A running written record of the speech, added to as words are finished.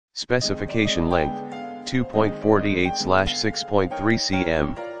Specification length, 2.48/6.3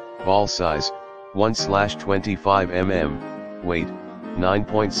 cm, ball size, 1/25 mm, weight,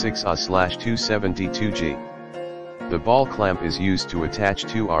 9.6 Ah/272 G. The ball clamp is used to attach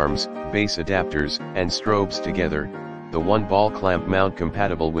two arms, base adapters, and strobes together. The one ball clamp mount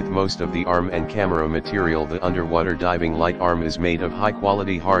compatible with most of the arm and camera material. The underwater diving light arm is made of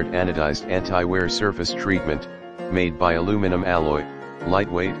high-quality hard anodized anti-wear surface treatment, made by aluminum alloy,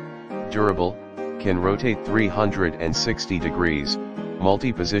 lightweight, durable, can rotate 360 degrees,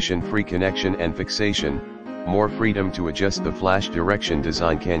 multi-position free connection and fixation, more freedom to adjust the flash direction.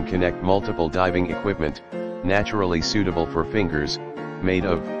 Design can connect multiple diving equipment, naturally suitable for fingers, made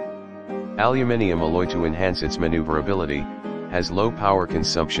of aluminum alloy to enhance its maneuverability, has low power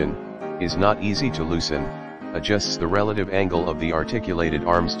consumption, is not easy to loosen, adjusts the relative angle of the articulated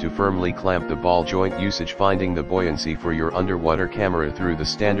arms to firmly clamp the ball joint. Usage: finding the buoyancy for your underwater camera through the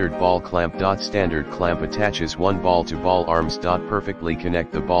standard ball clamp. Standard clamp attaches one ball to ball arms. Perfectly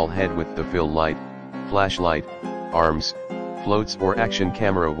connect the ball head with the fill light, flashlight, arms, floats or action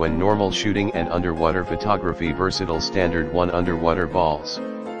camera when normal shooting and underwater photography. Versatile standard 1 underwater balls.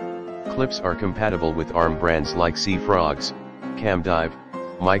 Clips are compatible with arm brands like Sea Frogs, Camdive,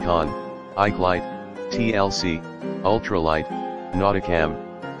 Micon, Ikelite, TLC, Ultralight, Nauticam,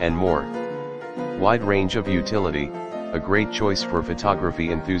 and more. Wide range of utility, a great choice for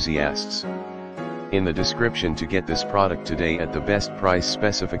photography enthusiasts. In the description to get this product today at the best price.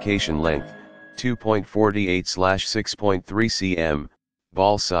 Specification length, 2.48/6.3 cm,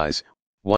 ball size,